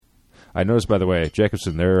I noticed, by the way,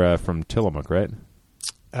 Jacobson, they're from Tillamook, right?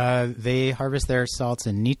 They harvest their salts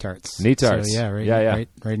in Neatarts. Neatarts. So,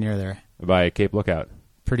 right near there. By Cape Lookout.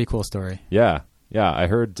 Pretty cool story. Yeah. I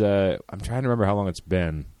heard, I'm trying to remember how long it's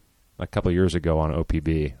been. A couple of years ago on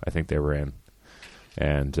OPB, I think they were in.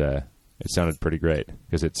 And it sounded pretty great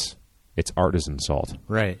because it's artisan salt.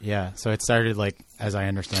 Right, yeah. So it started, like, as I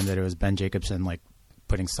understand it was Ben Jacobson, like,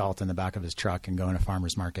 putting salt in the back of his truck and going to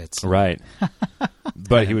farmers markets. Right.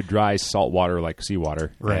 But he would dry salt water like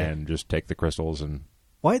seawater right. and just take the crystals and...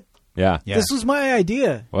 What? Yeah. This was my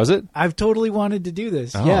idea. Was it? I've totally wanted to do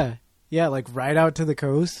this. Oh. Yeah. Yeah, like ride out to the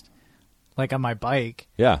coast, like on my bike.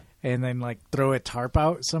 Yeah. And then like throw a tarp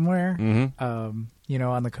out somewhere, on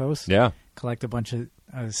the coast. Yeah. Collect a bunch of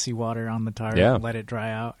seawater on the tarp, let it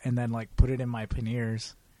dry out, and then like put it in my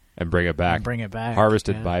panniers. And bring it back.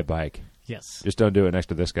 Harvested by bike. Yes. Just don't do it next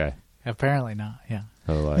to this guy. Apparently not, yeah.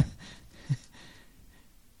 Oh,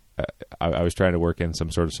 I was trying to work in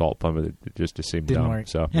some sort of salt pump, but it just seemed Didn't dumb. work.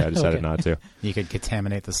 So I decided not to. You could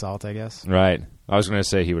contaminate the salt, I guess. Right. I was going to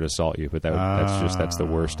say he would assault you, but that's the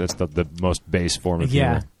worst. That's the most base form of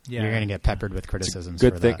humor. Yeah. You're going to get peppered with criticisms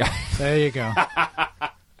Good for thing. that. There you go.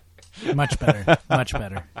 Much better. Much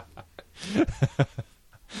better.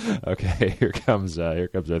 Okay, here comes our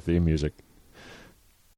theme music.